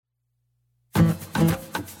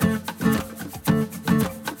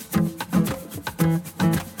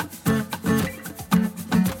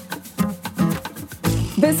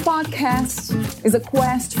podcast is a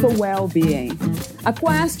quest for well-being, a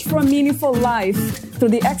quest for a meaningful life through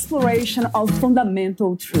the exploration of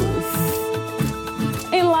fundamental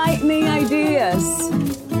truth. Enlightening ideas,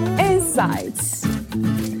 insights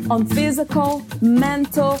on physical,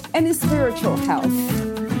 mental, and spiritual health.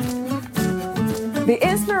 The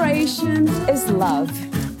inspiration is love.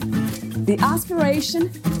 The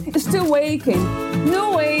aspiration is to awaken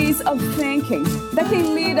new ways of thinking that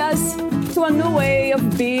can lead us to a new way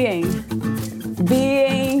of being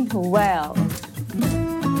well.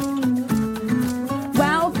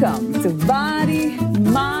 Welcome to Body,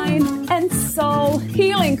 Mind, and Soul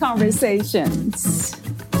Healing Conversations.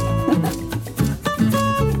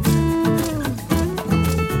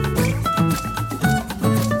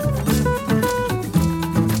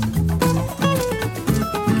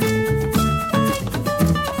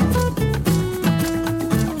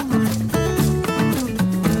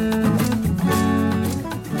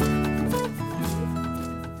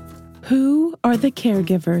 Who are the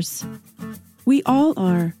caregivers? We all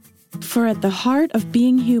are, for at the heart of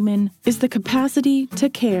being human is the capacity to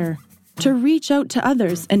care, to reach out to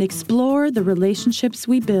others and explore the relationships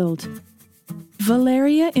we build.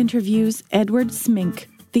 Valeria interviews Edward Smink,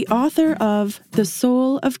 the author of The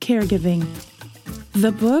Soul of Caregiving.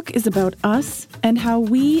 The book is about us and how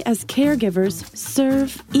we as caregivers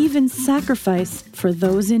serve, even sacrifice for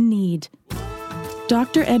those in need.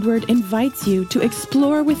 Dr. Edward invites you to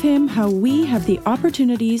explore with him how we have the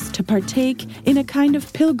opportunities to partake in a kind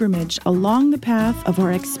of pilgrimage along the path of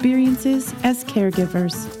our experiences as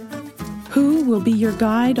caregivers. Who will be your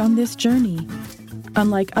guide on this journey?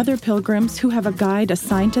 Unlike other pilgrims who have a guide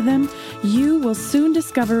assigned to them, you will soon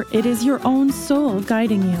discover it is your own soul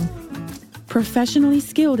guiding you. Professionally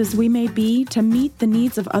skilled as we may be to meet the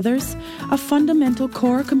needs of others, a fundamental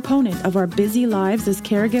core component of our busy lives as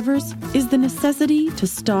caregivers is the necessity to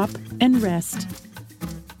stop and rest.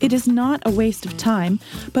 It is not a waste of time,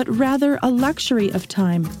 but rather a luxury of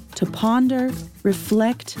time to ponder,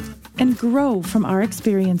 reflect, and grow from our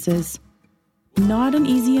experiences. Not an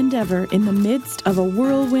easy endeavor in the midst of a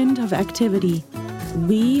whirlwind of activity.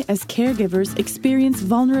 We as caregivers experience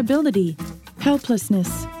vulnerability,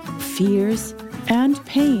 helplessness, fears, and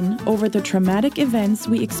pain over the traumatic events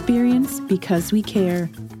we experience because we care.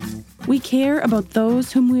 We care about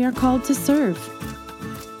those whom we are called to serve.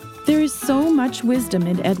 There is so much wisdom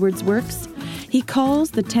in Edward's works. He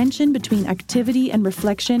calls the tension between activity and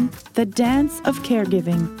reflection the dance of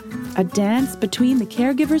caregiving, a dance between the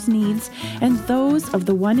caregiver's needs and those of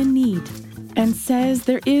the one in need, and says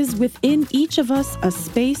there is within each of us a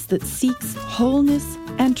space that seeks wholeness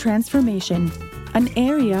and transformation, an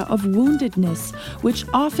area of woundedness which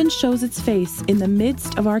often shows its face in the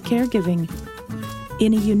midst of our caregiving.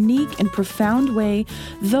 In a unique and profound way,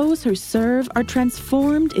 those who serve are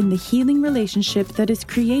transformed in the healing relationship that is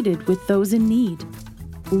created with those in need.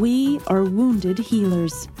 We are wounded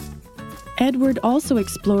healers. Edward also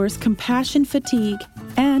explores compassion fatigue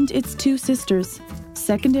and its two sisters,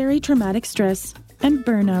 secondary traumatic stress and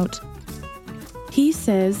burnout. He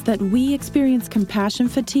says that we experience compassion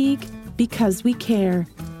fatigue because we care.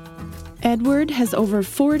 Edward has over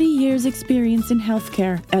 40 years' experience in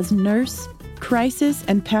healthcare as nurse, crisis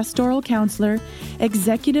and pastoral counselor,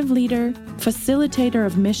 executive leader, facilitator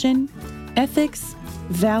of mission, ethics,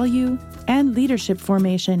 value, and leadership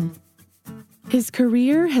formation. His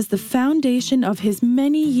career has the foundation of his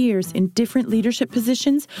many years in different leadership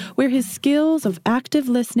positions where his skills of active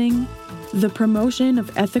listening, the promotion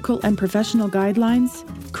of ethical and professional guidelines,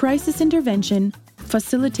 crisis intervention,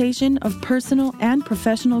 facilitation of personal and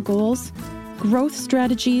professional goals, growth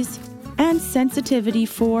strategies, and sensitivity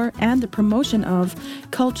for and the promotion of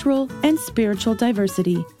cultural and spiritual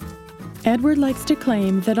diversity. Edward likes to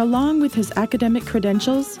claim that along with his academic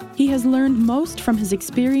credentials, he has learned most from his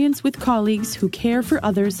experience with colleagues who care for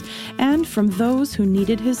others and from those who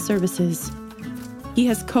needed his services. He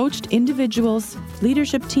has coached individuals,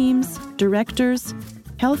 leadership teams, directors,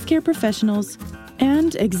 healthcare professionals,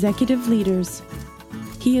 and executive leaders.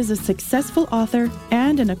 He is a successful author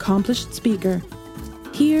and an accomplished speaker.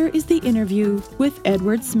 Here is the interview with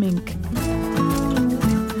Edward Smink.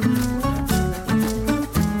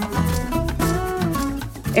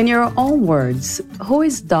 In your own words, who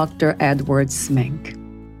is Dr. Edward Smink?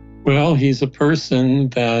 Well, he's a person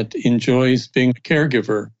that enjoys being a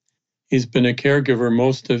caregiver. He's been a caregiver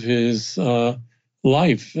most of his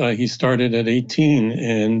life. He started at 18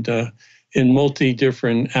 and in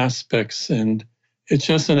multi-different aspects, and it's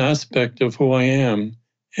just an aspect of who I am.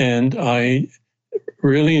 And I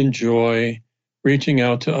really enjoy reaching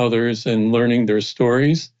out to others and learning their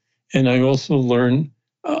stories. And I also learn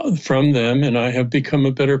from them, and I have become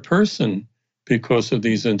a better person because of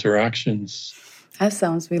these interactions. That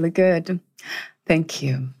sounds really good. Thank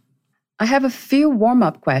you. I have a few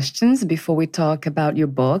warm-up questions before we talk about your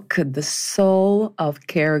book, The Soul of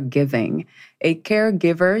Caregiving, a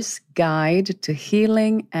caregiver's guide to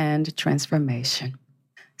healing and transformation.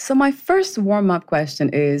 So my first warm-up question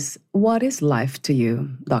is, what is life to you,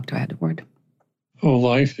 Dr. Edward? Oh,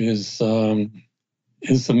 life is a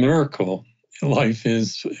miracle. Life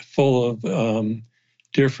is full of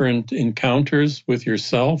different encounters with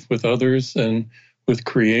yourself, with others, and with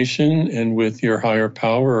creation, and with your higher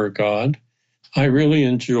power or God. I really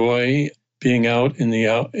enjoy being out in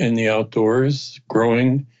the outdoors,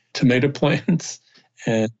 growing tomato plants,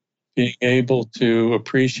 and being able to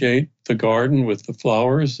appreciate the garden with the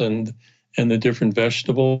flowers and the different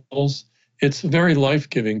vegetables. It's very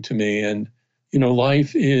life-giving to me, and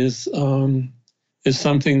life is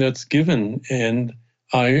something that's given, and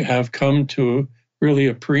I have come to really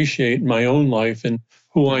appreciate my own life and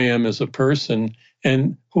who I am as a person.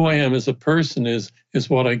 And who I am as a person is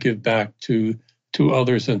what I give back to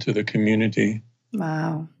others and to the community.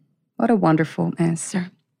 Wow. What a wonderful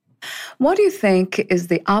answer. What do you think is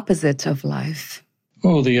the opposite of life?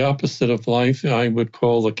 Oh, the opposite of life, I would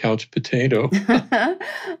call the couch potato.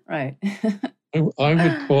 Right. I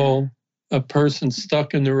would call a person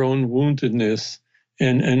stuck in their own woundedness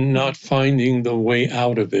and not finding the way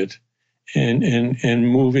out of it and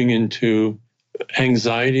moving into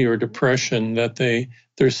anxiety or depression, that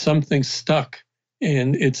there's something stuck,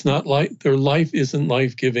 and it's not like their life isn't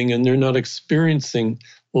life-giving, and they're not experiencing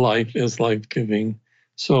life as life-giving.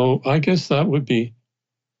 So I guess that would be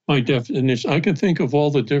my definition. I can think of all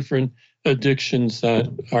the different addictions that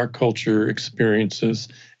our culture experiences,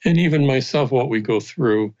 and even myself, what we go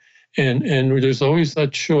through. And there's always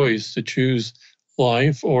that choice to choose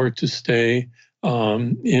life or to stay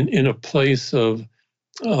in a place of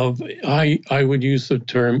I would use the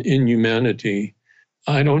term inhumanity.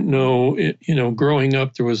 I don't know, growing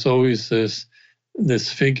up, there was always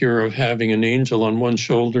this figure of having an angel on one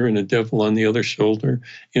shoulder and a devil on the other shoulder.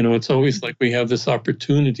 It's always like we have this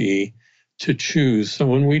opportunity to choose. So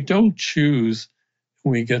when we don't choose,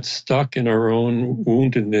 we get stuck in our own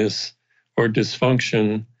woundedness or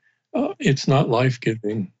dysfunction. It's not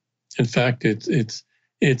life-giving. In fact,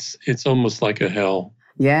 it's almost like a hell.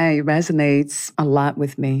 Yeah, it resonates a lot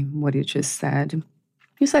with me, what you just said.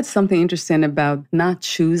 You said something interesting about not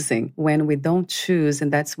choosing. When we don't choose,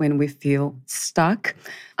 and that's when we feel stuck.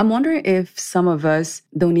 I'm wondering if some of us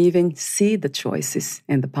don't even see the choices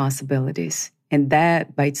and the possibilities. And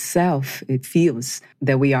that by itself, it feels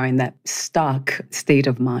that we are in that stuck state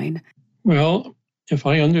of mind. Well, if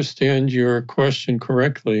I understand your question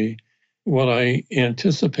correctly, what I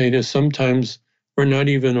anticipate is sometimes we're not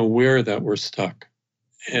even aware that we're stuck.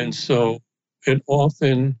 And so it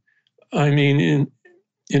often, in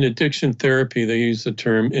addiction therapy, they use the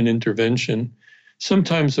term an intervention.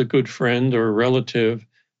 Sometimes a good friend or a relative,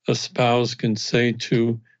 a spouse can say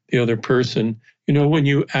to the other person, when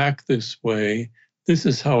you act this way, this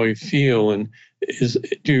is how I feel. And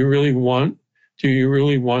do you really want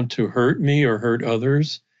to hurt me or hurt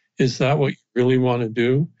others? Is that what you really want to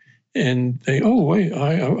do? And they, oh, wait,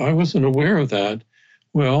 I wasn't aware of that.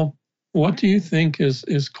 Well, what do you think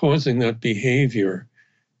is causing that behavior?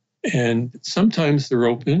 And sometimes they're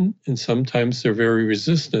open and sometimes they're very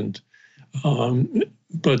resistant.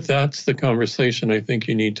 But that's the conversation I think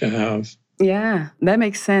you need to have. Yeah, that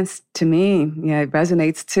makes sense to me. Yeah, it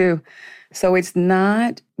resonates too. So it's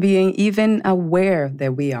not being even aware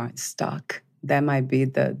that we are stuck. That might be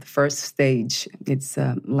the first stage. It's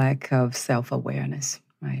a lack of self-awareness,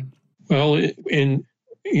 right? Well,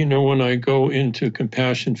 when I go into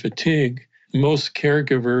compassion fatigue, most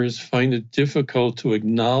caregivers find it difficult to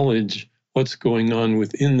acknowledge what's going on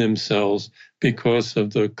within themselves because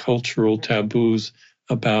of the cultural taboos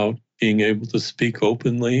about being able to speak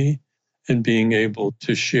openly and being able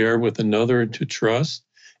to share with another, to trust,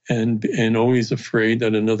 and always afraid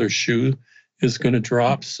that another shoe is going to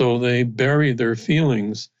drop. So they bury their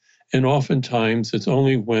feelings. And oftentimes it's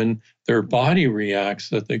only when their body reacts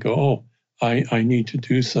that they go, oh, I need to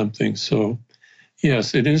do something. So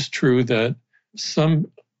yes, it is true that some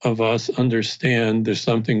of us understand there's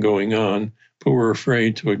something going on, but we're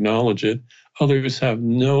afraid to acknowledge it. Others have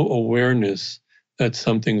no awareness that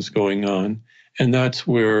something's going on. And that's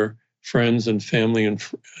where friends and family and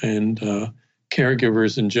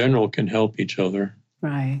caregivers in general can help each other.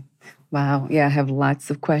 Right. Wow. Yeah, I have lots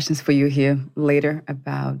of questions for you here later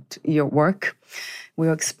about your work.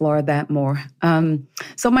 We'll explore that more.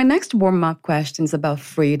 So my next warm-up question is about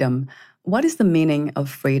freedom. What is the meaning of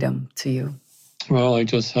freedom to you? Well, I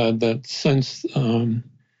just had that sense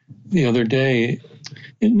the other day.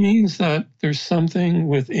 It means that there's something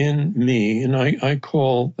within me, and I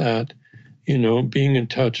call that, being in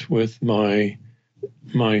touch with my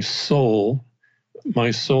soul.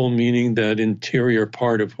 My soul meaning that interior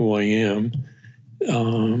part of who I am,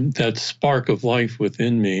 that spark of life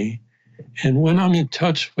within me. And when I'm in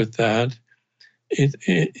touch with that,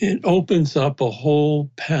 it opens up a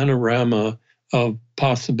whole panorama of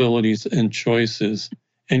possibilities and choices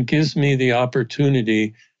and gives me the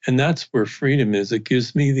opportunity. And that's where freedom is. It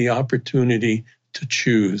gives me the opportunity to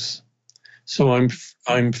choose. So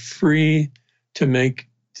I'm free to make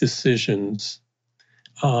decisions.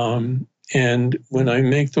 And when I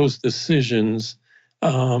make those decisions,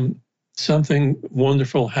 something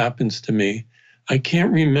wonderful happens to me. I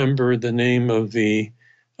can't remember the name of the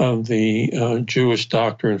Jewish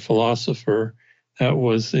doctor and philosopher that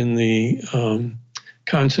was in the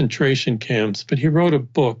concentration camps, but he wrote a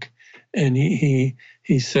book, and he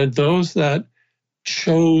said those that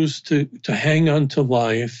chose to hang on to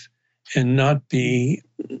life and not to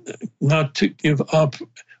give up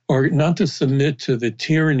or not to submit to the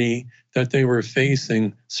tyranny that they were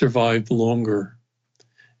facing survived longer.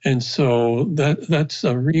 And so that's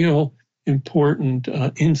a real important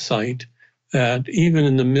insight, that even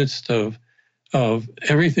in the midst of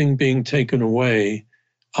everything being taken away,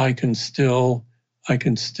 I still have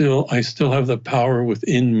the power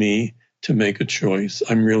within me to make a choice.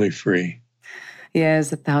 I'm really free.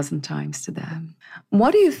 Yes, 1,000 times to that.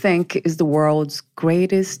 What do you think is the world's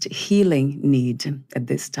greatest healing need at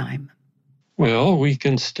this time? Well, we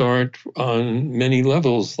can start on many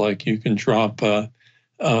levels. Like you can drop a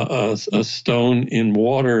stone in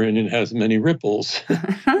water and it has many ripples,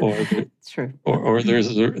 True. or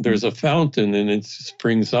there's a fountain and it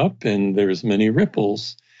springs up and there's many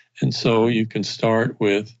ripples. And so you can start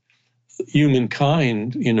with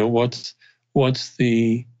humankind. What's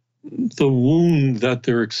the wound that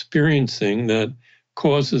they're experiencing that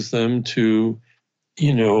causes them to,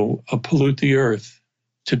 pollute the earth,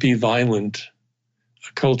 to be violent,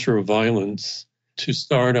 a culture of violence, to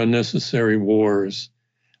start unnecessary wars,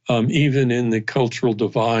 even in the cultural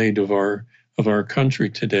divide of our country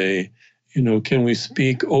today. Can we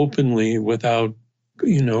speak openly without,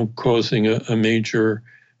 causing a major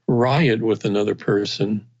riot with another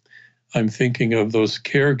person? I'm thinking of those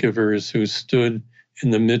caregivers who stood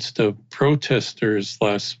in the midst of protesters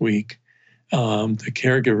last week. The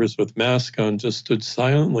caregivers with masks on just stood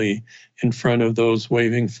silently in front of those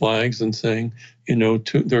waving flags and saying,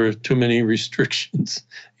 there are too many restrictions,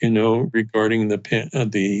 regarding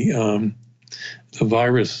the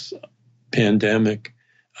virus pandemic,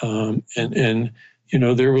 and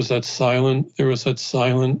there was that silent,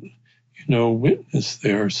 witness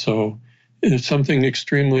there. So it's something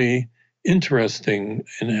extremely interesting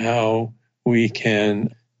in how we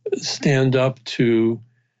can stand up to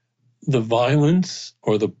the violence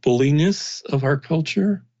or the bulliness of our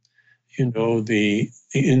culture, the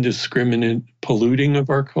indiscriminate polluting of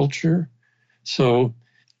our culture. So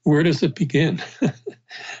where does it begin?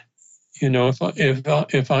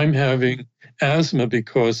 If I'm having asthma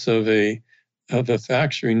because of a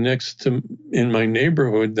factory next to in my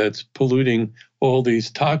neighborhood that's polluting all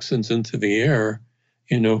these toxins into the air,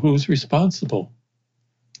 who's responsible?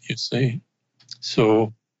 You see?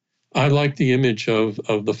 So I like the image of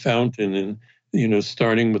the fountain and,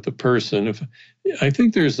 starting with the person. I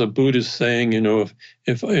think there's a Buddhist saying,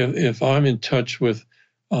 if I'm in touch with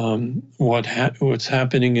what's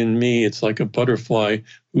happening in me, it's like a butterfly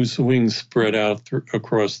whose wings spread out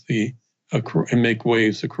and make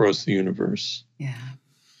waves across the universe. Yeah.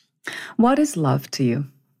 What is love to you?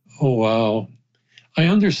 Oh, wow. I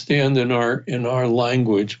understand in our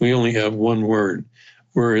language, we only have one word,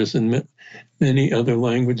 whereas in many other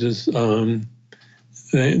languages,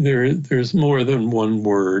 there's more than one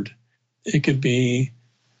word. It could be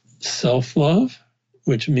self-love,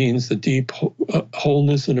 which means the deep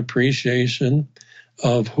wholeness and appreciation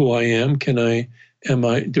of who I am.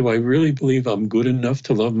 Do I really believe I'm good enough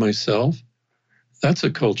to love myself? That's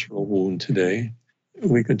a cultural wound today.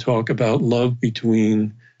 We could talk about love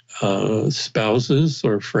between spouses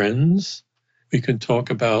or friends. We could talk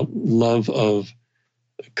about love of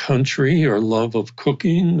country or love of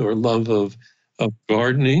cooking or love of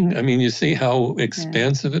gardening. I mean, you see how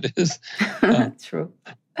expansive it is. True.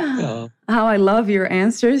 How I love your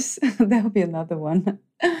answers. That'll be another one.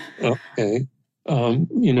 Okay.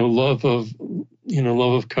 Love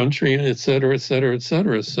of country, et cetera, et cetera, et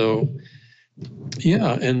cetera. So,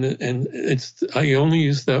 yeah, and I only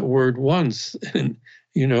use that word once, and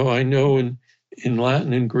I know in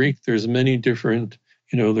Latin and Greek there's many different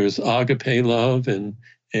There's agape love and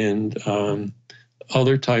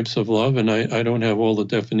other types of love, and I don't have all the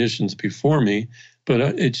definitions before me, but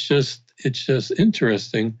it's just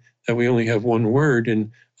interesting that we only have one word,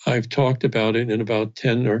 and I've talked about it in about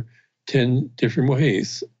 10 different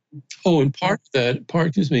ways. Oh, and part of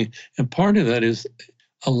that is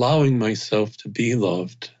allowing myself to be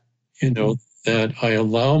loved. That I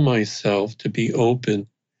allow myself to be open.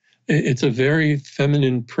 It's a very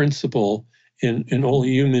feminine principle in all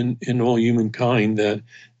humankind that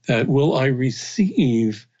will I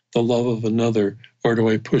receive the love of another, or do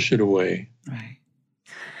I push it away? Right.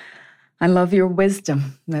 I love your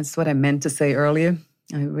wisdom. That's what I meant to say earlier.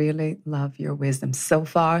 I really love your wisdom. So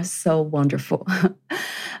far, so wonderful.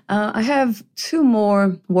 I have 2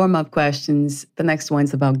 more warm-up questions. The next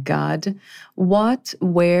one's about God. What,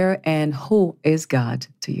 where, and who is God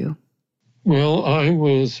to you? Well, I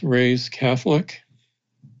was raised Catholic.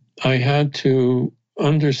 I had to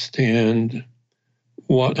understand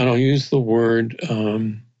and I'll use the word,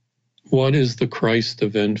 what is the Christ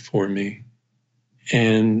event for me?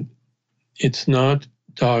 And it's not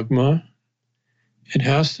dogma. It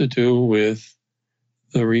has to do with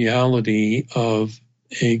the reality of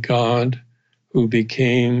a God who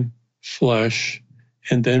became flesh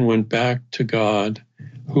and then went back to God,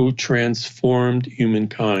 who transformed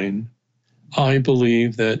humankind. I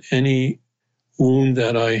believe that any wound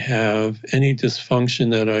that I have, any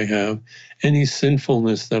dysfunction that I have, any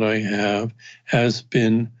sinfulness that I have has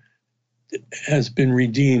been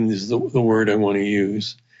redeemed, is the word I want to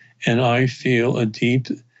use. And I feel a deep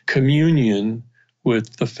communion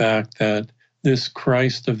with the fact that this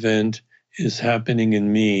Christ event is happening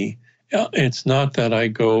in me. It's not that I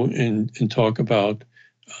go and talk about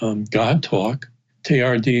God talk.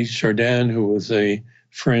 Teilhard de Chardin, who was a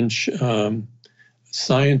French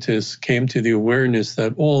scientist, came to the awareness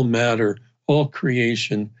that all matter, all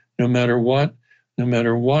creation, no matter what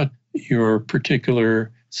your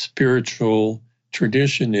particular spiritual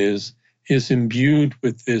tradition is imbued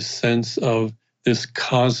with this sense of this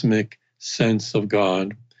cosmic sense of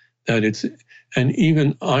God. And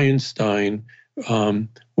even Einstein,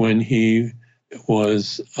 when he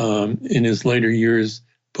was in his later years,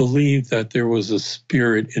 believed that there was a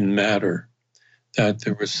spirit in matter, that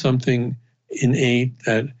there was something innate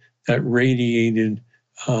that radiated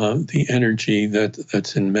the energy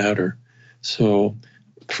that's in matter. So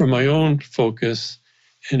for my own focus,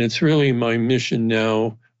 and it's really my mission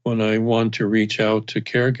now when I want to reach out to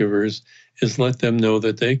caregivers, is let them know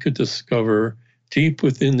that they could discover deep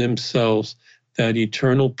within themselves that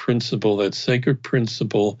eternal principle, that sacred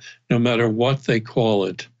principle, no matter what they call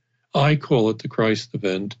it. I call it the Christ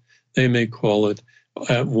event. They may call it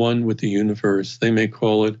at one with the universe. They may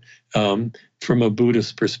call it from a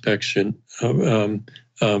Buddhist perspective,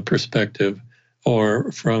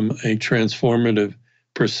 or from a transformative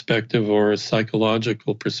perspective, or a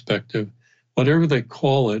psychological perspective. Whatever they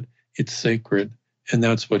call it, it's sacred, and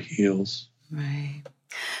that's what heals. Right.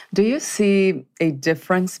 Do you see a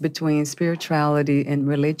difference between spirituality and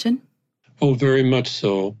religion? Oh, very much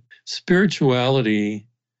so. Spirituality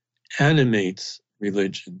animates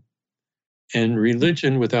religion, and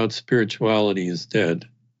religion without spirituality is dead.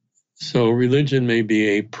 So religion may be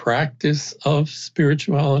a practice of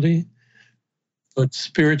spirituality, but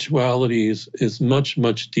spirituality is much,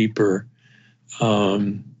 much deeper.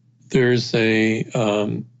 There's a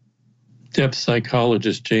depth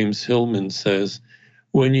psychologist, James Hillman, says,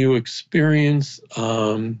 when you experience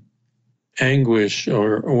anguish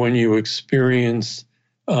or when you experience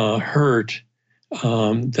hurt,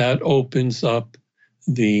 that opens up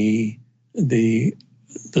the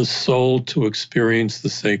soul to experience the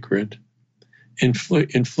sacred.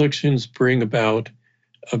 Inflictions bring about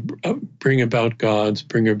gods,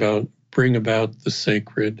 bring about the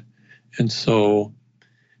sacred. And so,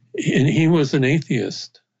 and he was an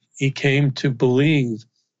atheist. He came to believe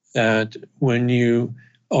that when you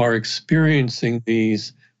are experiencing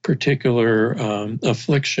these particular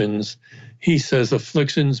afflictions, he says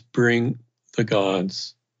afflictions bring the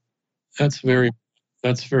gods. That's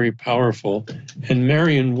very powerful. And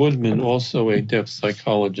Marion Woodman, also a depth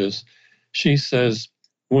psychologist, she says,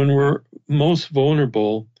 when we're most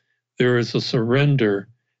vulnerable, there is a surrender,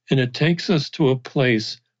 and it takes us to a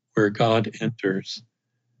place where God enters.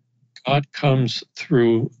 God comes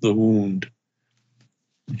through the wound.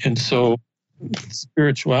 And so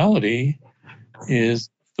spirituality is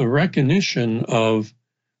the recognition of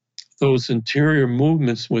those interior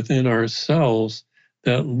movements within ourselves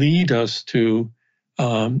that lead us to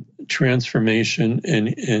transformation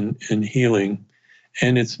and healing.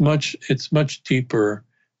 And it's much deeper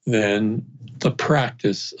than the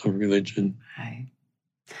practice of religion. Right.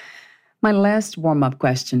 My last warm-up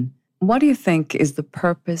question. What do you think is the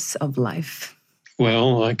purpose of life?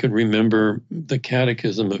 Well, I could remember the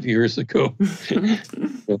catechism of years ago,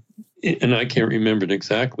 and I can't remember it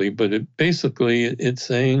exactly, but it's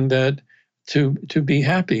saying that to be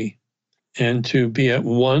happy and to be at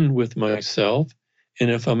one with myself.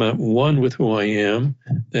 And if I'm at one with who I am,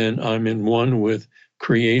 then I'm in one with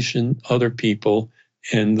creation, other people,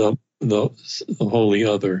 and the holy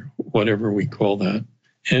other, whatever we call that.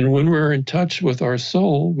 And when we're in touch with our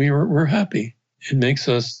soul, we're happy. It makes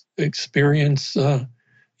us experience,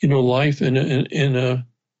 life in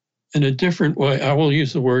a different way. I will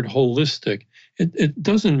use the word holistic. It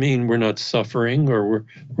doesn't mean we're not suffering or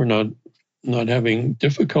we're not having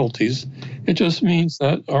difficulties. It just means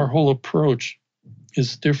that our whole approach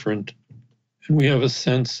is different, and we have a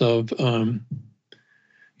sense of,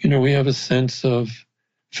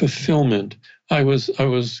 fulfillment. I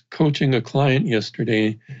was coaching a client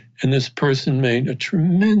yesterday, and this person made a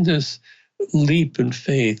tremendous leap in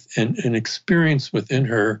faith and experience within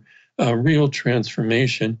her a real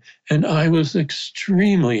transformation, and I was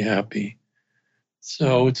extremely happy.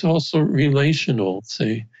 So it's also relational.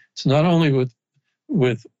 See, it's not only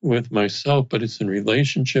with myself, but it's in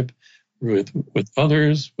relationship with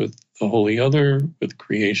others, with the holy other, with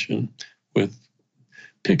creation, with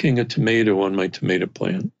picking a tomato on my tomato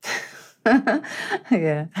plant.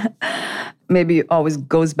 Yeah. Maybe it always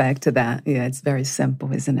goes back to that. Yeah, it's very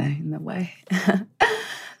simple, isn't it, in a way?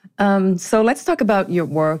 So let's talk about your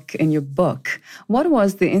work in your book. What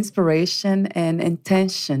was the inspiration and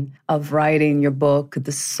intention of writing your book,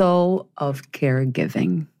 The Soul of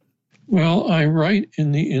Caregiving? Well, I write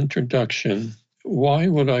in the introduction, why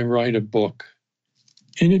would I write a book?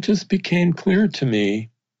 And it just became clear to me.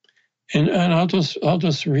 And I'll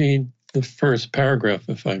just read the first paragraph,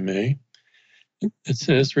 if I may. It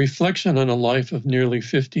says, reflection on a life of nearly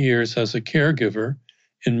 50 years as a caregiver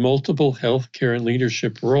in multiple healthcare and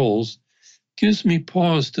leadership roles gives me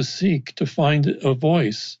pause to seek to find a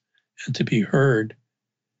voice and to be heard.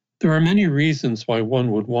 There are many reasons why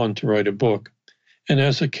one would want to write a book. And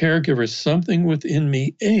as a caregiver, something within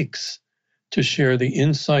me aches to share the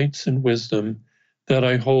insights and wisdom that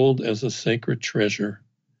I hold as a sacred treasure.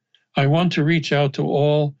 I want to reach out to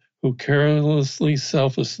all who carelessly,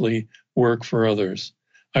 selflessly work for others.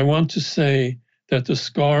 I want to say that the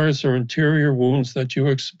scars or interior wounds that you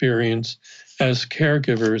experience as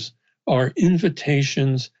caregivers are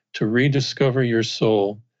invitations to rediscover your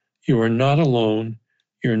soul. You are not alone.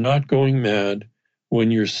 You're not going mad when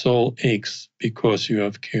your soul aches because you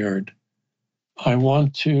have cared. I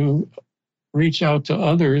want to reach out to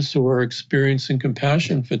others who are experiencing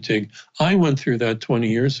compassion fatigue. I went through that 20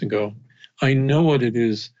 years ago. I know what it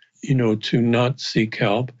is, to not seek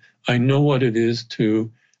help. I know what it is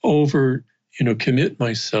to commit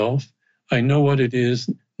myself. I know what it is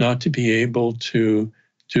not to be able to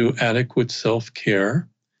do adequate self-care.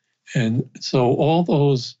 And so all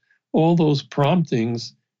those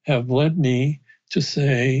promptings have led me to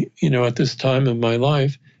say, at this time of my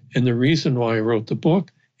life, and the reason why I wrote the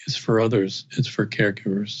book is for others. It's for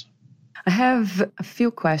caregivers. I have a few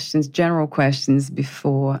questions, general questions,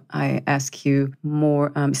 before I ask you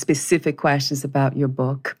more specific questions about your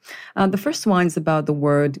book. The first one is about the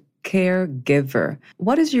word caregiver.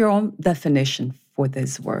 What is your own definition for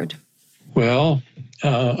this word? Well,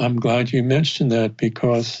 I'm glad you mentioned that,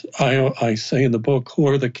 because I say in the book, who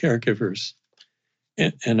are the caregivers?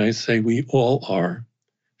 And I say we all are.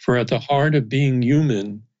 For at the heart of being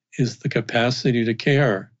human is the capacity to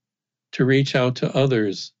care, to reach out to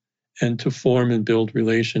others, and to form and build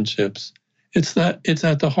relationships. It's at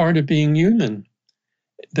the heart of being human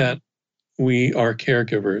that we are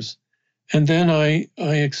caregivers. And then I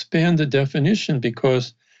expand the definition,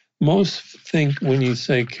 because most think when you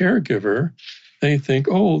say caregiver, they think,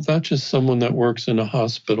 oh, that's just someone that works in a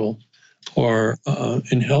hospital or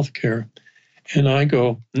in healthcare. And I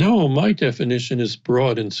go, no, my definition is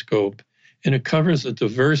broad in scope, and it covers a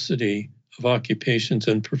diversity of occupations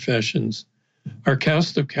and professions. Our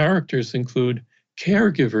cast of characters include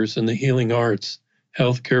caregivers in the healing arts,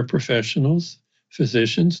 healthcare professionals,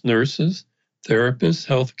 physicians, nurses, therapists,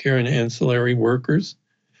 healthcare and ancillary workers.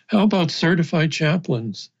 How about certified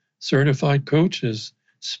chaplains, certified coaches,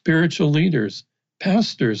 spiritual leaders,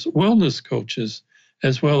 pastors, wellness coaches,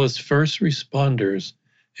 as well as first responders,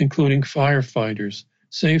 including firefighters,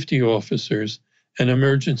 safety officers, and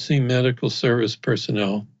emergency medical service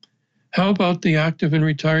personnel? How about the active and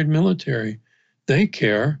retired military? They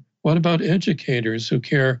care. What about educators who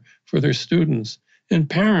care for their students, and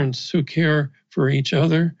parents who care for each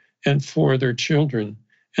other and for their children,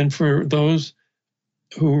 and for those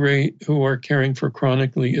who are caring for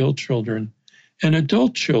chronically ill children, and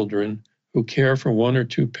adult children who care for one or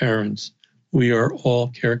two parents. We are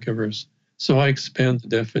all caregivers. So I expand the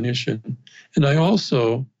definition. And I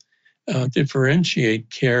also differentiate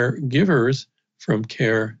caregivers from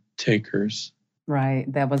caretakers.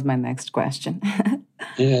 Right. That was my next question.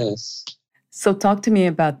 Yes. So talk to me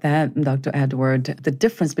about that, Dr. Edward, the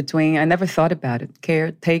difference between, I never thought about it,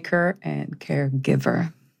 caretaker and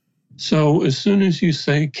caregiver. So as soon as you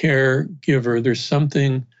say caregiver, there's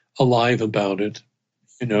something alive about it.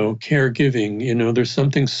 Caregiving, there's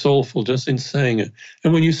something soulful just in saying it.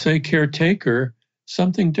 And when you say caretaker,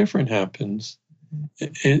 something different happens.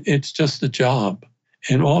 It's just a job.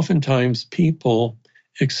 And oftentimes people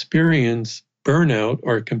experience burnout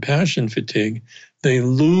or compassion fatigue.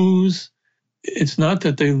 It's not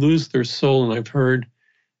that they lose their soul. And I've heard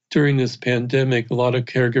during this pandemic, a lot of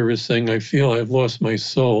caregivers saying, I feel I've lost my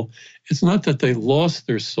soul. It's not that they lost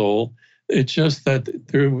their soul. It's just that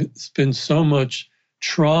there's been so much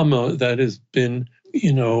trauma that has been,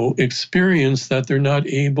 experienced that they're not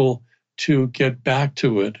able to get back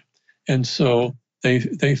to it. And so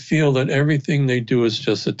they feel that everything they do is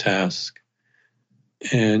just a task.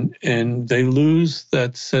 And they lose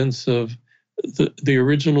that sense of the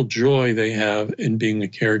original joy they have in being a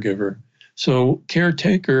caregiver. So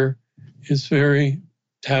caretaker is very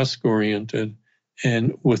task-oriented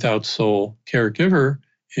and without soul. Caregiver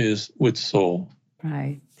is with soul.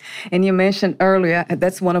 Right. And you mentioned earlier,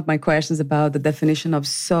 that's one of my questions about the definition of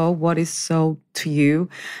soul. What is soul to you?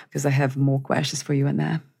 Because I have more questions for you on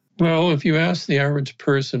that. Well, if you ask the average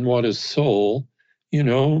person what is soul,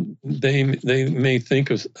 they may think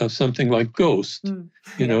of something like ghost.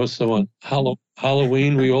 So on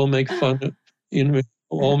Halloween, we all make fun of,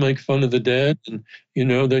 all make fun of the dead. And,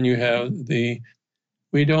 then you have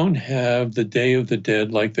we don't have the Day of the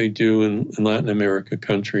Dead like they do in Latin America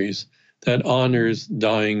countries that honors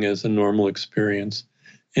dying as a normal experience.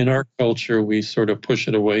 In our culture, we sort of push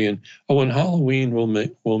it away and, on Halloween,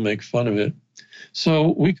 we'll make fun of it.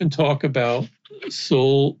 So we can talk about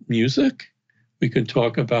soul music. We can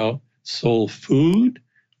talk about soul food.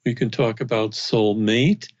 We can talk about soul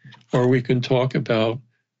mate, or we can talk about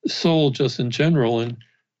soul just in general. And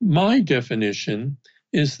my definition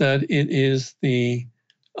is that it is the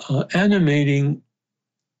animating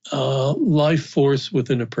life force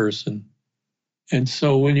within a person. And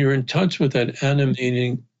so when you're in touch with that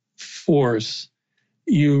animating force,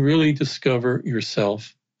 you really discover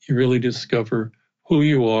yourself. You really discover who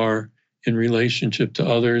you are in relationship to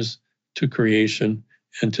others, to creation,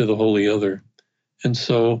 and to the holy other. And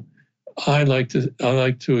so I like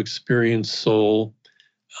to experience soul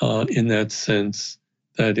in that sense,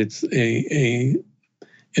 that it's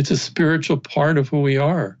a spiritual part of who we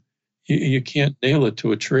are. You can't nail it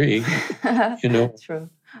to a tree, True.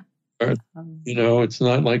 Or, it's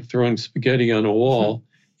not like throwing spaghetti on a wall.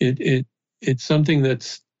 It's something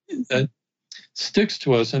that sticks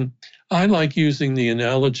to us. And I like using the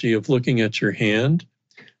analogy of looking at your hand.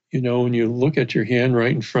 When you look at your hand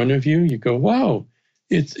right in front of you, you go, wow,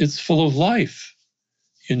 it's full of life,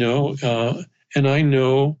 and I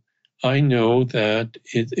know that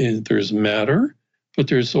there's matter, but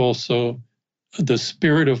there's also the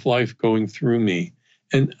spirit of life going through me.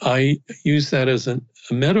 And I use that as a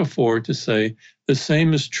metaphor to say the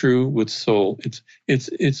same is true with soul.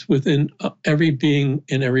 It's within every being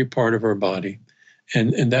in every part of our body.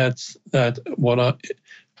 And that's what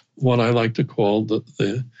I like to call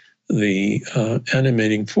the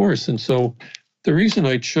animating force. And so the reason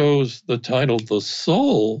I chose the title, The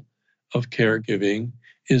Soul of Caregiving,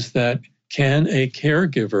 is that can a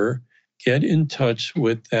caregiver get in touch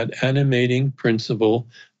with that animating principle,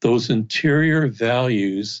 those interior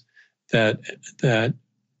values that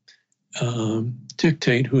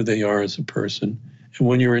dictate who they are as a person. And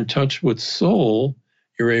when you're in touch with soul,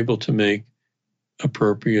 you're able to make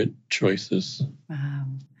appropriate choices. Wow.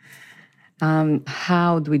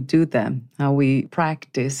 How do we do them? How we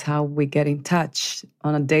practice, how we get in touch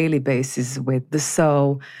on a daily basis with the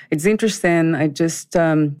soul. It's interesting. I just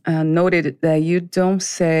noted that you don't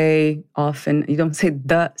say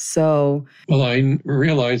the soul. Well, I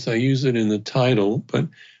realize I use it in the title, but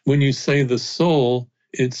when you say the soul,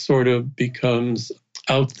 it sort of becomes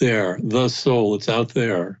out there, the soul, it's out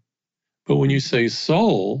there. But when you say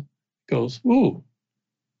soul, it goes, whoa,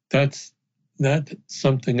 that's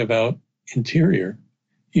something about interior.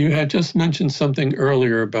 You had just mentioned something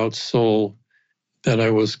earlier about soul that I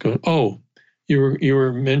was going, you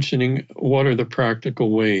were mentioning what are the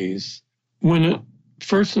practical ways.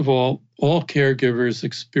 First of all caregivers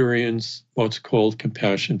experience what's called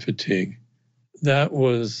compassion fatigue. That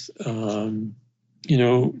was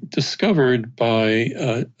discovered by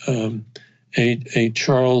a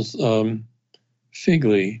Charles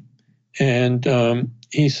Figley. And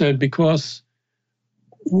he said, because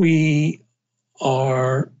we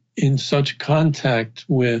are in such contact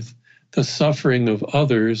with the suffering of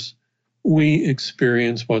others, we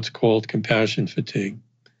experience what's called compassion fatigue.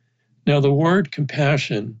 Now, the word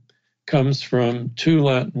compassion comes from two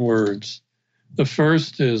Latin words. The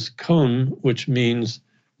first is cum, which means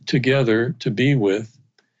together, to be with,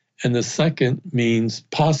 and the second means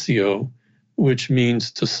passio, which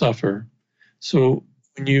means to suffer. So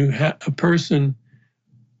when you have a person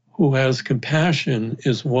who has compassion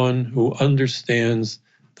is one who understands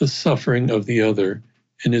the suffering of the other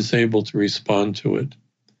and is able to respond to it.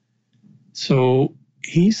 So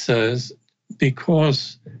he says,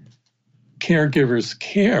 because caregivers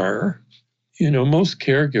care, most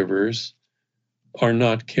caregivers are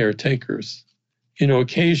not caretakers.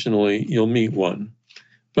 Occasionally you'll meet one,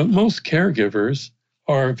 but most caregivers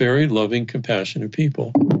are very loving, compassionate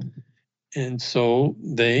people. And so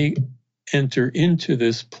they enter into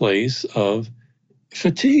this place of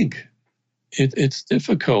fatigue. It's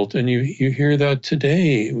difficult. And you hear that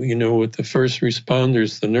today, with the first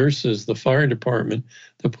responders, the nurses, the fire department,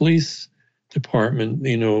 the police department,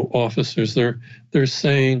 officers, they're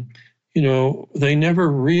saying, they never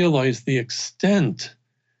realized the extent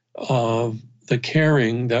of the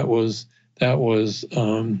caring that was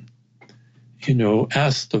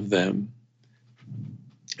asked of them.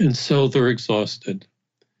 And so they're exhausted.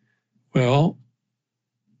 Well,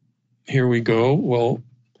 here we go. Well,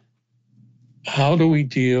 how do we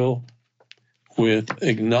deal with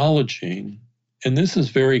acknowledging, and this is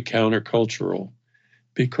very countercultural,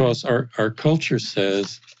 because our culture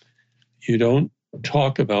says you don't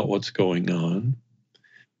talk about what's going on,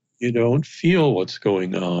 you don't feel what's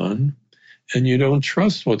going on, and you don't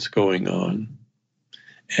trust what's going on.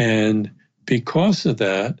 And because of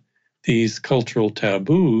that, these cultural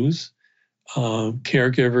taboos,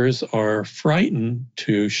 caregivers are frightened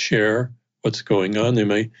to share what's going on.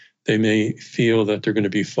 They may feel that they're going to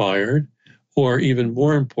be fired, or even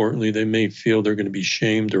more importantly, they may feel they're going to be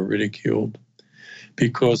shamed or ridiculed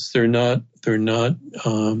because they're not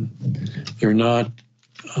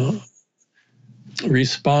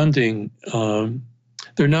responding.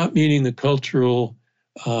 They're not meeting the cultural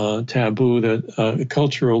taboo, that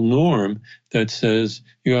cultural norm that says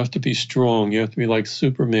you have to be strong, you have to be like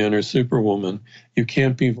Superman or Superwoman, you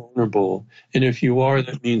can't be vulnerable, and if you are,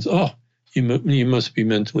 that means you must be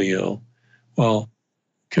mentally ill. Well,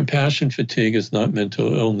 compassion fatigue is not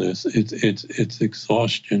mental illness; it's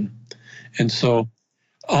exhaustion. And so,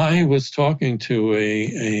 I was talking to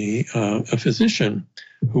a physician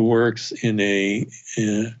who works in a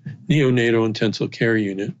neonatal intensive care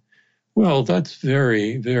unit. Well, that's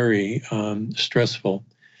very, very stressful.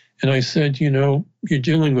 And I said, you're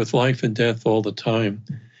dealing with life and death all the time.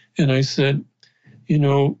 And I said,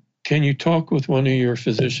 can you talk with one of your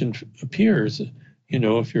physician peers,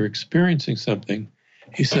 if you're experiencing something?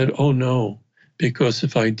 He said, oh, no, because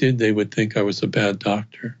if I did, they would think I was a bad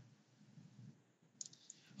doctor.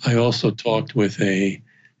 I also talked with a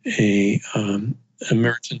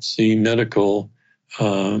emergency medical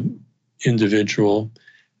individual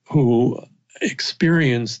who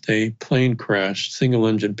experienced a plane crash,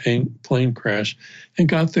 single-engine plane crash, and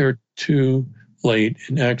got there too late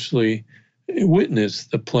and actually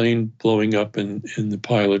witnessed the plane blowing up and the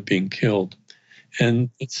pilot being killed. And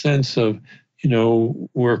the sense of,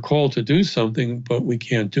 we're called to do something, but we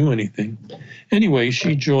can't do anything. Anyway,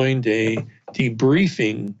 she joined a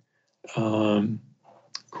debriefing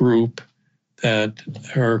group that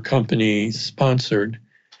her company sponsored,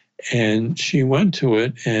 and she went to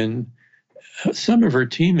it, and some of her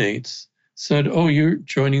teammates said, oh, you're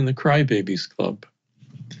joining the Crybabies Club.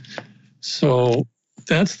 So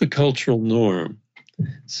that's the cultural norm.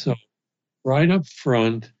 So right up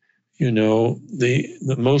front,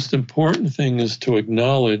 the most important thing is to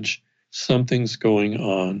acknowledge something's going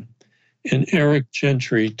on. And Eric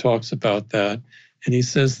Gentry talks about that. And he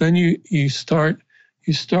says, then you start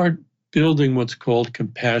building what's called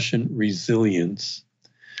compassion resilience.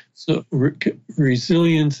 So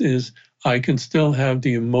resilience is, I can still have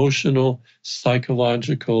the emotional,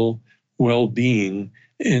 psychological well-being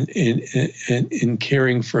in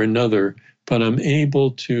caring for another, but I'm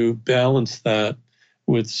able to balance that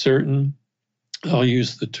with certain, I'll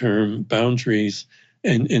use the term, boundaries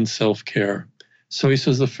and self-care. So he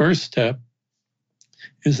says the first step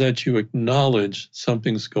is that you acknowledge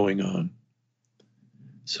something's going on.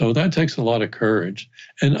 So that takes a lot of courage.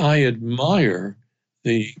 And I admire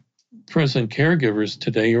the present caregivers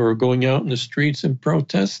today who are going out in the streets and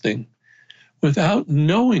protesting. without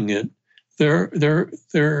knowing it,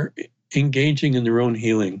 they're engaging in their own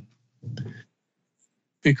healing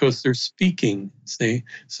because they're speaking, see?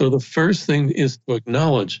 So the first thing is to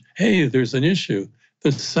acknowledge, hey, there's an issue.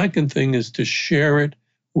 The second thing is to share it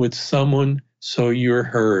with someone so you're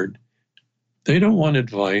heard. They don't want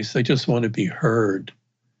advice, they just want to be heard.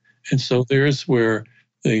 And so there's where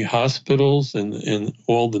the hospitals and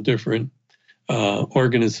all the different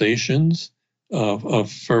organizations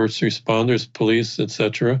of first responders, police,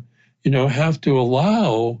 etc., have to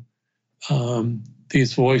allow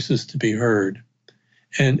these voices to be heard.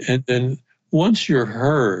 And then once you're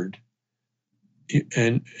heard,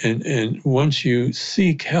 and once you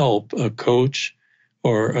seek help, a coach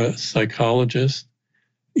or a psychologist,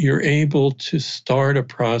 you're able to start a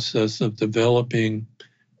process of developing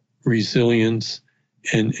resilience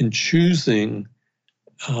and choosing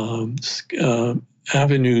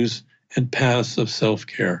avenues and paths of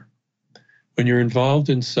self-care. When you're involved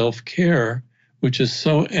in self-care, which is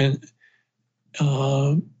so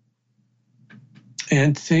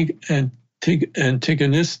antagonistic,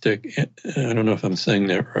 I don't know if I'm saying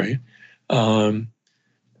that right,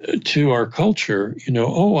 to our culture,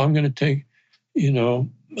 I'm going to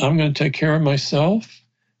take care of myself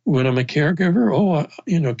when I'm a caregiver.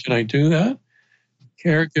 Can I do that?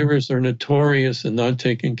 Caregivers are notorious in not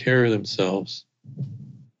taking care of themselves.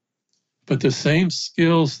 But the same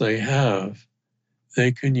skills they have,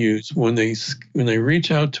 they can use when they reach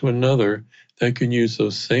out to another. They can use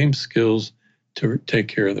those same skills to take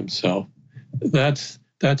care of themselves. That's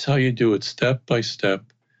how you do it, step by step.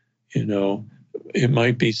 It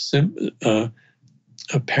might be a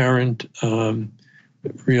parent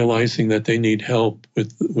realizing that they need help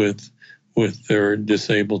with their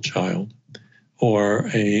disabled child, or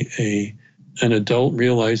an adult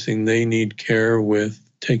realizing they need care with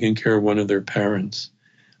taking care of one of their parents.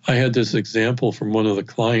 I had this example from one of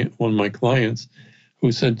my clients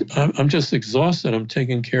who said, I'm just exhausted. I'm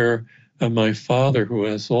taking care of my father who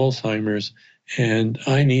has Alzheimer's and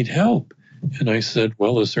I need help. And I said,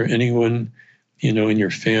 well, is there anyone, in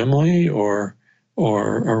your family or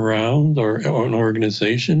around or an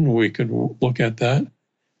organization we could look at that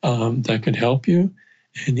could help you?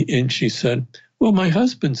 And she said, well, my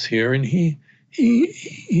husband's here and he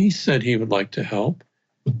said he would like to help.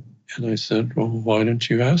 And I said, well, why don't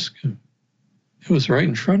you ask him? It was right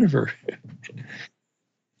in front of her.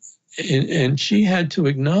 and she had to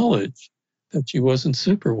acknowledge that she wasn't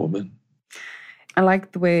Superwoman. I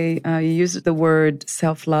like the way you used the word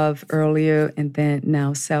self-love earlier and then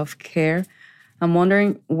now self-care. I'm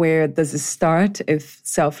wondering, where does it start if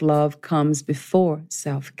self-love comes before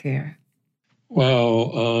self-care?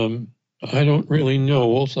 Well, I don't really know.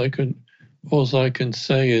 All I can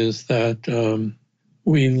say is that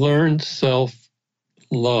we learn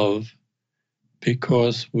self-love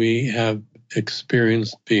because we have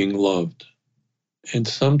experienced being loved. And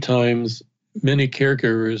sometimes many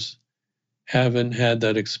caregivers haven't had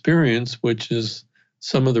that experience, which is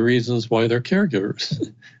some of the reasons why they're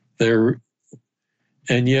caregivers.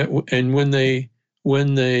 And when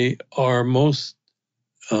they are most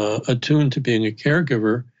attuned to being a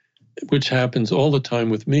caregiver, which happens all the time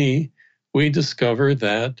with me, we discover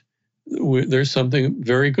that there's something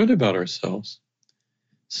very good about ourselves.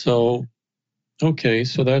 So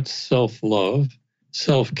that's self-love.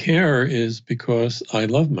 Self-care is because I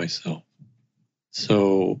love myself.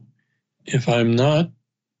 So if I'm not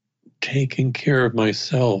taking care of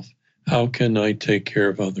myself, how can I take care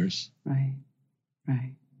of others? Right.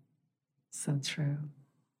 So true.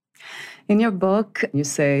 In your book, you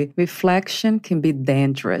say reflection can be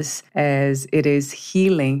dangerous as it is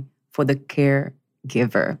healing for the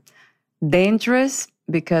caregiver. Dangerous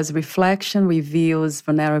because reflection reveals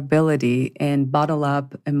vulnerability and bottle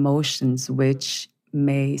up emotions which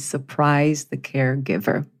may surprise the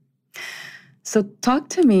caregiver. So talk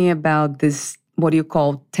to me about this, what you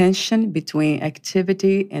call tension between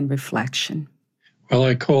activity and reflection. Well,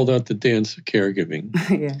 I call that the dance of caregiving.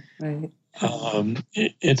 Yeah, right.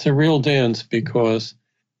 It's a real dance because,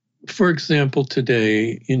 for example,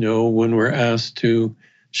 today, when we're asked to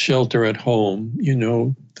shelter at home,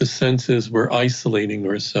 the sense is we're isolating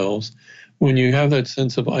ourselves. When you have that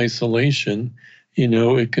sense of isolation,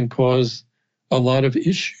 it can cause a lot of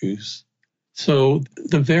issues. So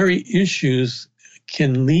the very issues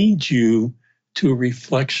can lead you to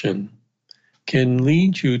reflection, can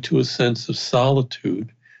lead you to a sense of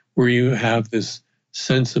solitude where you have this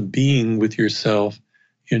sense of being with yourself,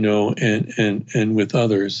 and with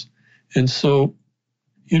others. And so,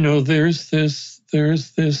 there's this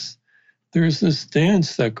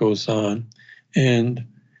dance that goes on. And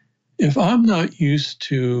if I'm not used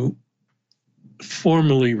to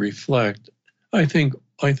formally reflect. I think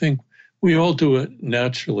we all do it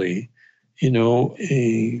naturally.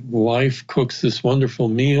 A wife cooks this wonderful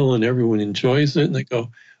meal and everyone enjoys it, and they go,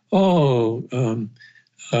 "Oh,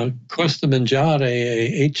 questa mangiare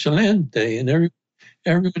è eccellente," and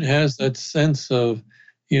everyone has that sense of,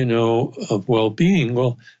 of well-being.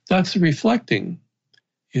 Well, that's reflecting,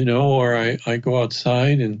 or I go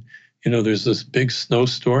outside and, there's this big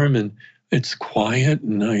snowstorm and it's quiet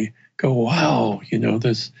and I go, wow,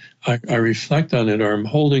 I reflect on it, or I'm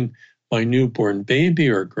holding my newborn baby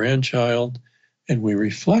or grandchild and we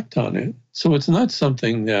reflect on it. So it's not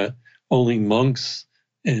something that only monks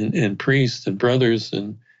and priests and brothers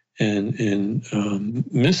and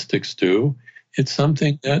mystics do. It's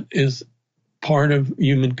something that is part of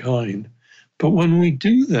humankind. But when we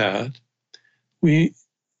do that, when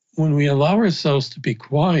we allow ourselves to be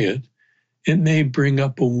quiet, it may bring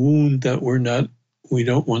up a wound that we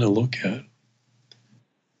don't want to look at.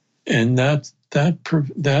 And that's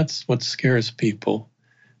what scares people.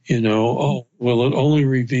 Oh, well, it only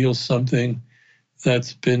reveals something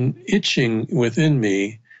that's been itching within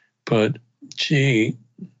me, but gee,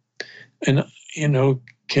 and,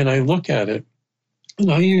 can I look at it?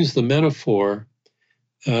 And I use the metaphor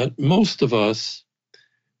that most of us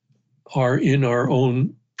are in our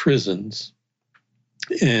own prisons.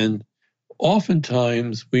 And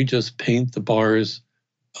oftentimes we just paint the bars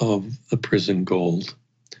of the prison gold.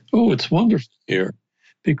 Oh, it's wonderful here.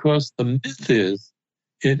 Because the myth is,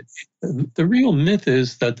 the real myth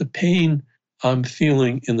is that the pain I'm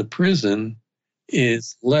feeling in the prison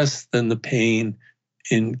is less than the pain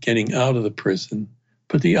in getting out of the prison.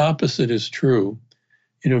 But the opposite is true,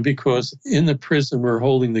 because in the prison we're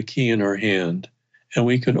holding the key in our hand and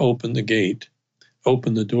we can open the gate,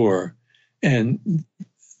 open the door. And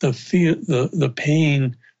the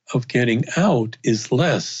pain of getting out is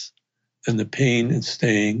less than the pain in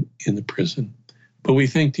staying in the prison. But we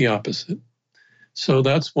think the opposite. So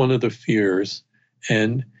that's one of the fears.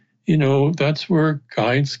 And, that's where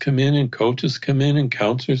guides come in and coaches come in and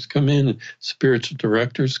counselors come in and spiritual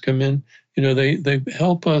directors come in. They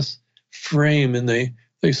help us frame, and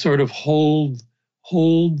they sort of hold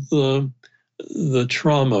the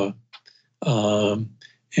trauma. And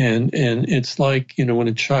it's like, when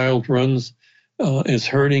a child is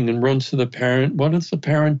hurting and runs to the parent, what does the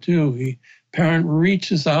parent do? The parent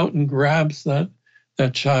reaches out and grabs that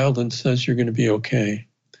child and says, "You're going to be okay."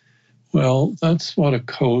 Well, that's what a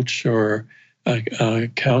coach or a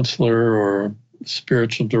counselor or a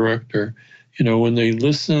spiritual director, when they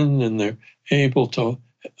listen and they're able to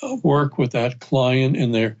work with that client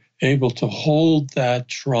and they're able to hold that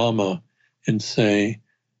trauma and say,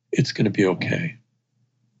 "It's going to be okay.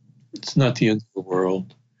 It's not the end of the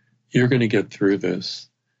world. You're going to get through this."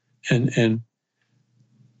 And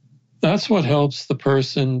that's what helps the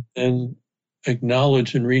person then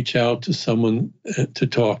acknowledge and reach out to someone to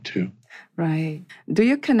talk to. Right. Do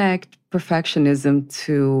you connect perfectionism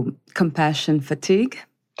to compassion fatigue?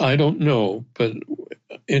 I don't know, but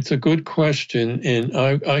it's a good question, and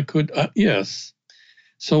I could yes.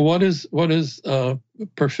 So what is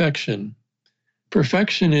perfection?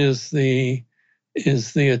 Perfection is the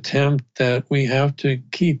attempt that we have to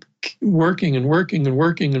keep working and working and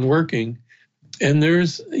working and working, and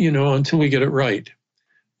there's until we get it right.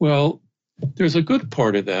 Well, there's a good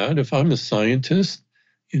part of that. If I'm a scientist,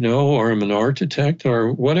 or I'm an architect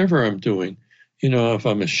or whatever I'm doing, if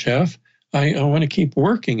I'm a chef, I want to keep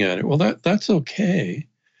working at it. Well, that's okay.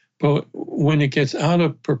 But when it gets out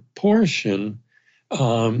of proportion,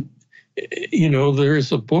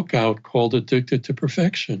 there's a book out called Addicted to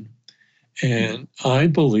Perfection. And I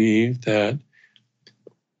believe that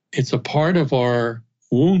it's a part of our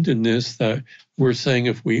woundedness that we're saying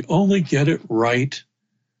if we only get it right,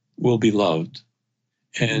 we'll be loved.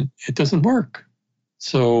 And it doesn't work.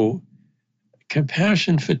 So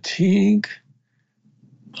compassion fatigue,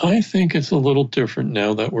 I think it's a little different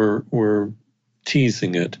now that we're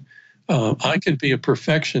teasing it. I could be a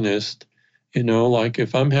perfectionist, like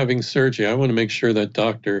if I'm having surgery, I want to make sure that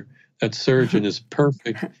surgeon is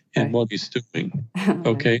perfect in what he's doing.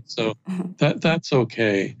 Okay, so that's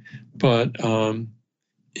okay. But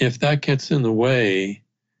if that gets in the way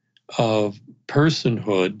of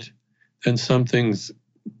personhood, then something's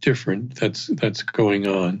different that's going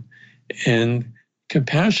on. And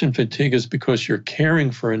compassion fatigue is because you're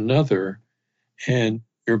caring for another and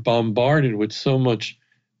you're bombarded with so much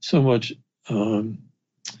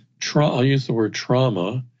I'll use the word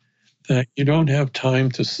trauma, that you don't have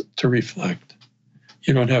time to reflect.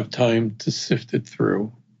 You don't have time to sift it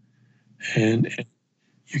through, and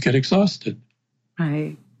you get exhausted.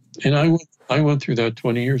 Right. And I went through that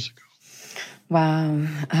 20 years ago. Wow.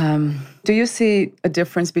 Do you see a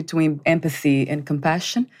difference between empathy and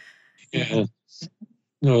compassion? Yeah.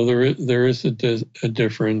 No, there is a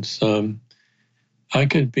difference. I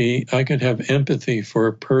could have empathy for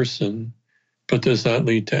a person, but does that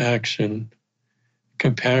lead to action?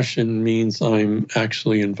 Compassion means I'm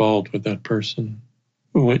actually involved with that person.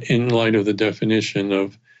 In light of the definition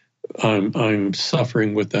of I'm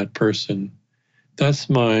suffering with that person. That's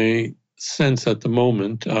my sense at the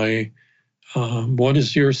moment. What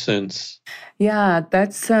is your sense? Yeah,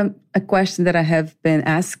 that's a question that I have been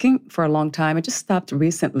asking for a long time. I just stopped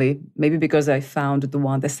recently, maybe because I found the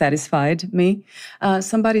one that satisfied me.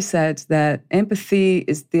 Somebody said that empathy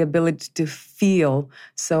is the ability to feel.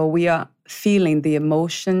 So we are feeling the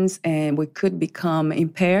emotions and we could become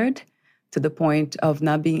impaired to the point of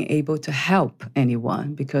not being able to help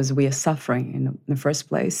anyone because we are suffering in the first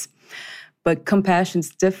place. But compassion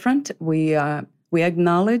is different. We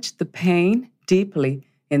acknowledge the pain deeply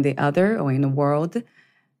in the other or in the world,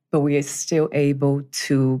 but we are still able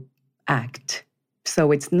to act.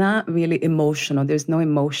 So it's not really emotional. There's no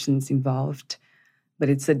emotions involved, but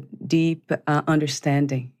it's a deep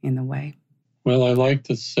understanding in a way. Well, I like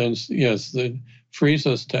the sense, yes, that frees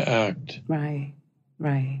us to act. Right.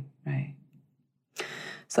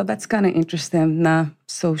 So that's kind of interesting. I'm not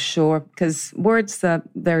so sure because words are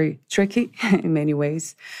very tricky in many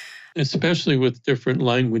ways. Especially with different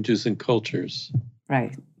languages and cultures.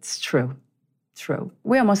 Right. It's true.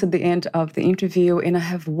 We're almost at the end of the interview, and I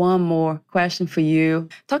have one more question for you.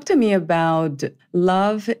 Talk to me about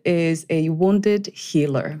love is a wounded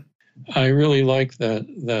healer. I really like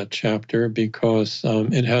that chapter because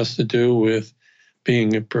it has to do with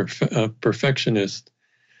being a perfectionist.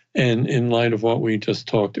 And in light of what we just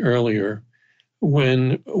talked earlier,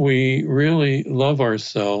 when we really love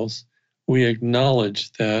ourselves, we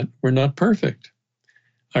acknowledge that we're not perfect.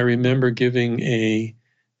 I remember giving a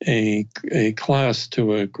class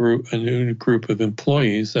to a new group of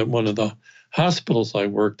employees at one of the hospitals I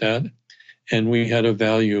worked at, and we had a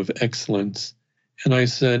value of excellence. And I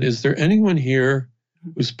said, "Is there anyone here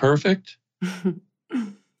who's perfect?"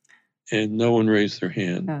 And no one raised their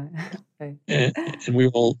hand. Okay. And we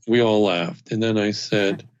all laughed. And then I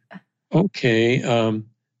said, "Okay,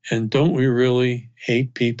 and don't we really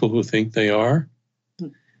hate people who think they are?"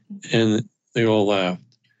 And they all laughed.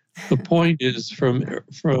 The point is, from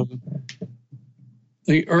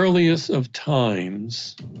the earliest of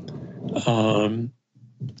times,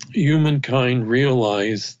 humankind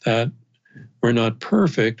realized that we're not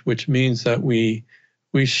perfect, which means that we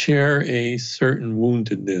share a certain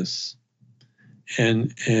woundedness,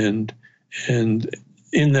 and in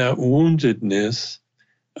that woundedness,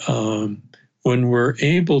 when we're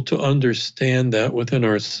able to understand that within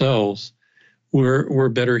ourselves, we're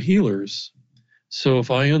better healers. So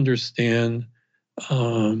if I understand,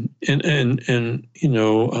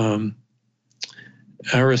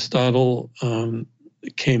 Aristotle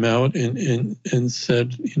came out and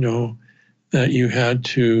said, that you had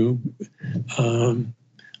to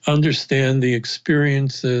understand the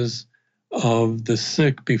experiences of the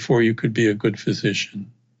sick before you could be a good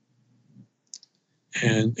physician.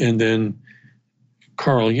 And then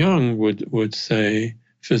Carl Jung would say,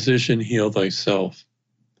 "Physician, heal thyself."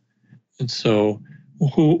 And so,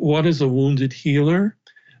 what is a wounded healer?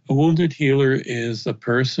 A wounded healer is a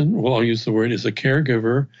person, well, I'll use the word, is a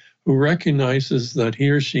caregiver who recognizes that he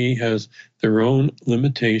or she has their own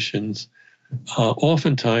limitations.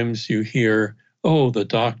 Oftentimes you hear, "Oh, the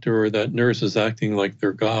doctor or that nurse is acting like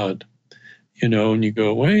they're God," and you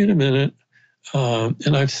go, "Wait a minute."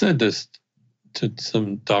 And I've said this to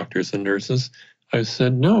some doctors and nurses. I've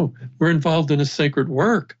said, "No, we're involved in a sacred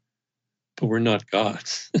work, but we're not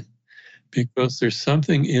gods." Because there's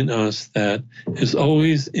something in us that is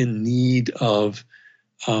always in need of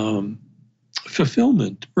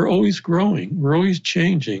fulfillment. We're always growing. We're always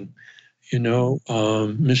changing.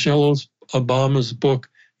 Michelle Obama's book,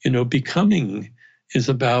 Becoming, is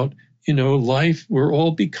about, life. We're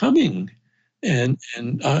all becoming. And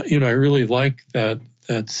I really like that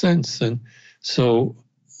sense. And so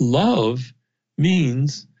love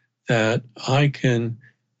means that I can,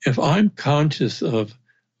 if I'm conscious of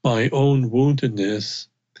my own woundedness,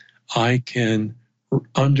 I can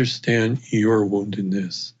understand your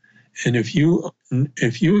woundedness. And if you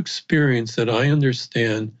experience that I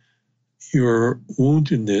understand your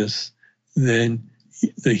woundedness, then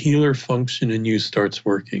the healer function in you starts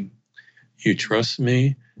working. You trust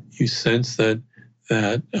me. You sense that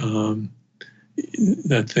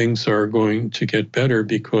things are going to get better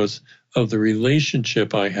because of the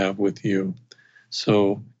relationship I have with you.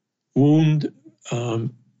 So wound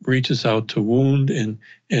reaches out to wound, and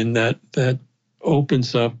that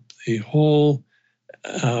opens up the whole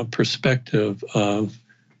perspective of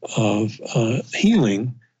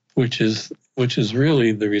healing, which is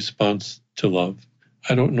really the response to love.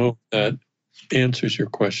 I don't know if that answers your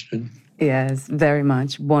question. Yes, very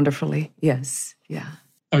much. Wonderfully. Yes. Yeah.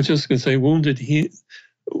 I was just going to say,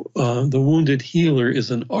 the wounded healer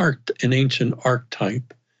is an ancient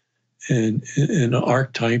archetype. And an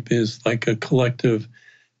archetype is like a collective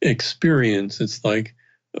experience. It's like,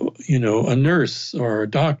 a nurse or a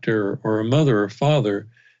doctor or a mother or father.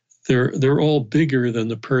 They're all bigger than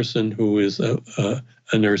the person who is a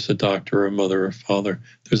nurse, a doctor, a mother, or father.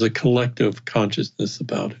 There's a collective consciousness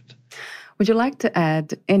about it. Would you like to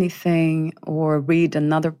add anything or read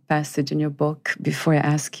another passage in your book before I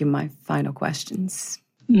ask you my final questions?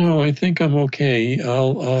 No, I think I'm okay.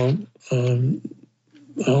 I'll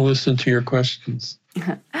listen to your questions.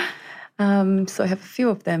 So I have a few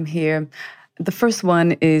of them here. The first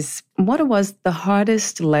one is, what was the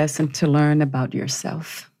hardest lesson to learn about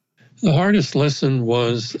yourself? The hardest lesson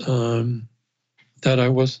was that I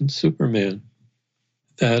wasn't Superman,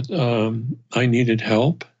 that I needed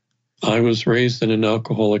help. I was raised in an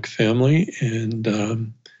alcoholic family,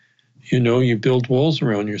 and, you build walls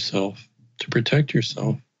around yourself to protect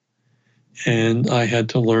yourself. And I had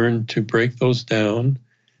to learn to break those down.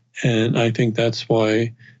 And I think that's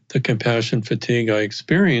why the compassion fatigue I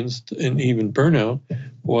experienced, and even burnout,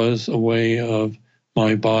 was a way of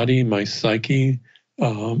my body, my psyche,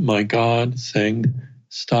 my God saying,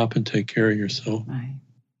 stop and take care of yourself. Right.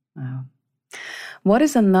 Wow. What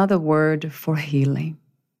is another word for healing?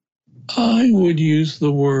 I would use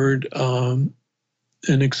the word an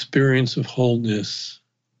experience of wholeness,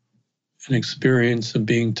 an experience of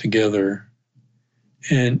being together.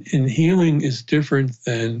 And healing is different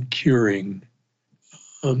than curing.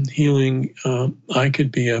 Healing, I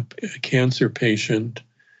could be a cancer patient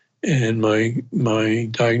and my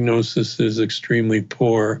diagnosis is extremely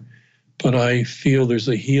poor, but I feel there's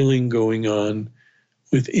a healing going on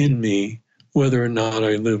within me, whether or not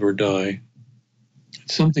I live or die.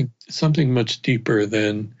 It's something much deeper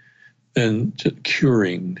than just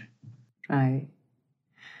curing. Right.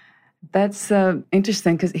 That's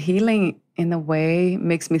interesting, because healing, in a way,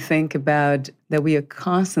 makes me think about that we are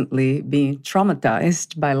constantly being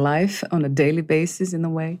traumatized by life on a daily basis, in a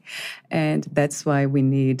way. And that's why we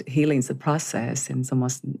need healing as a process, and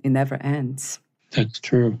it never ends. That's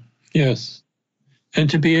true. Yes. And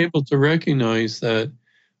to be able to recognize that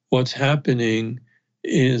what's happening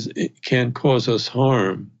it can cause us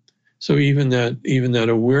harm. So even that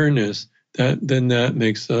awareness, that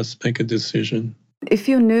makes us make a decision. If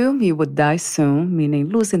you knew you would die soon, meaning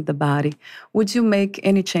losing the body, would you make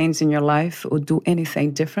any change in your life or do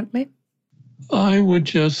anything differently? I would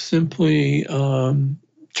just simply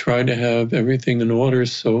try to have everything in order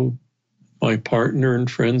so my partner and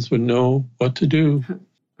friends would know what to do.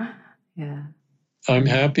 Yeah. I'm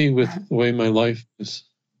happy with the way my life is.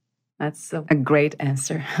 That's a great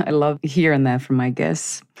answer. I love hearing that from my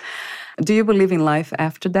guests. Do you believe in life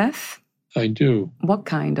after death? I do. What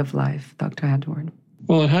kind of life, Dr. Edward?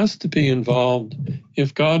 Well, it has to be involved.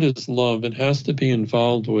 If God is love, it has to be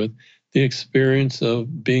involved with the experience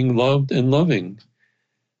of being loved and loving.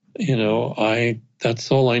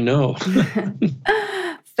 That's all I know.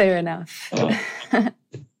 Fair enough.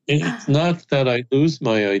 It's not that I lose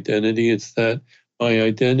my identity, it's that my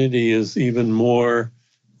identity is even more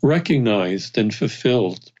recognized and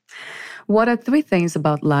fulfilled. What are 3 things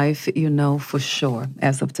about life you know for sure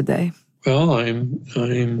as of today? Well, I'm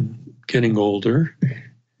getting older.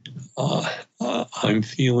 I'm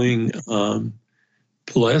feeling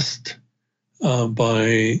blessed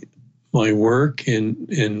by my work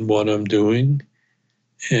and what I'm doing.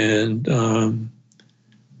 And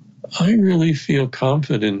I really feel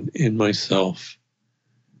confident in myself,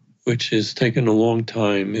 which has taken a long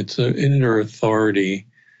time. It's an inner authority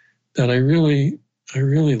that I really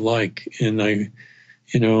like. And I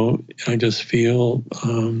just feel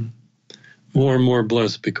more and more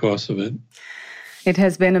blessed because of it. It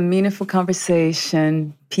has been a meaningful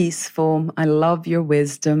conversation, peaceful. I love your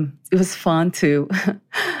wisdom. It was fun too.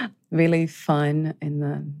 Really fun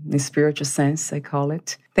in the spiritual sense, I call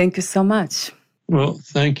it. Thank you so much. Well,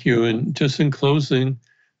 thank you. And just in closing,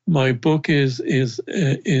 my book is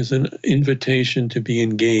an invitation to be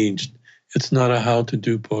engaged. It's not a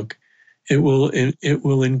how-to-do book. It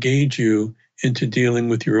will engage you into dealing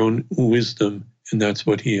with your own wisdom, and that's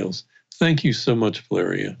what heals. Thank you so much,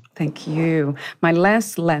 Valeria. Thank you. My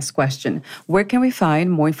last question. Where can we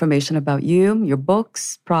find more information about you, your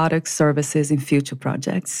books, products, services, and future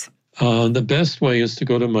projects? The best way is to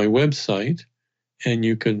go to my website, and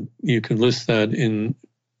you can list that in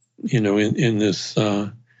in this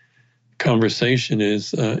conversation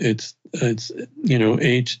is it's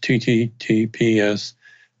https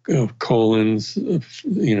colons /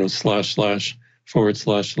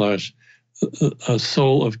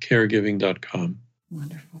 soulofcaregiving.com.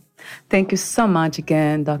 Wonderful. Thank you so much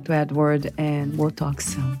again, Dr. Edward, and we'll talk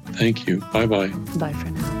soon. Thank you. Bye-bye. Bye for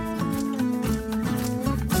now.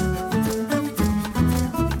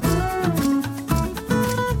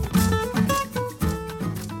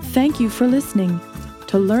 Thank you for listening.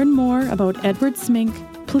 To learn more about Edward Smink,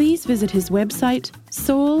 please visit his website,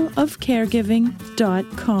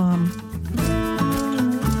 soulofcaregiving.com.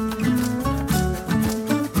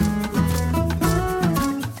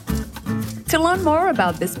 To learn more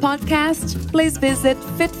about this podcast, please visit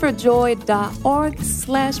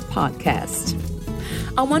fitforjoy.org/podcast.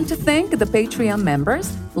 I want to thank the Patreon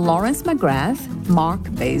members, Lawrence McGrath, Mark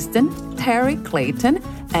Basden, Terry Clayton,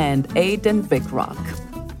 and Aidan Vickrock.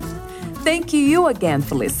 Thank you again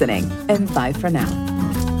for listening, and bye for now.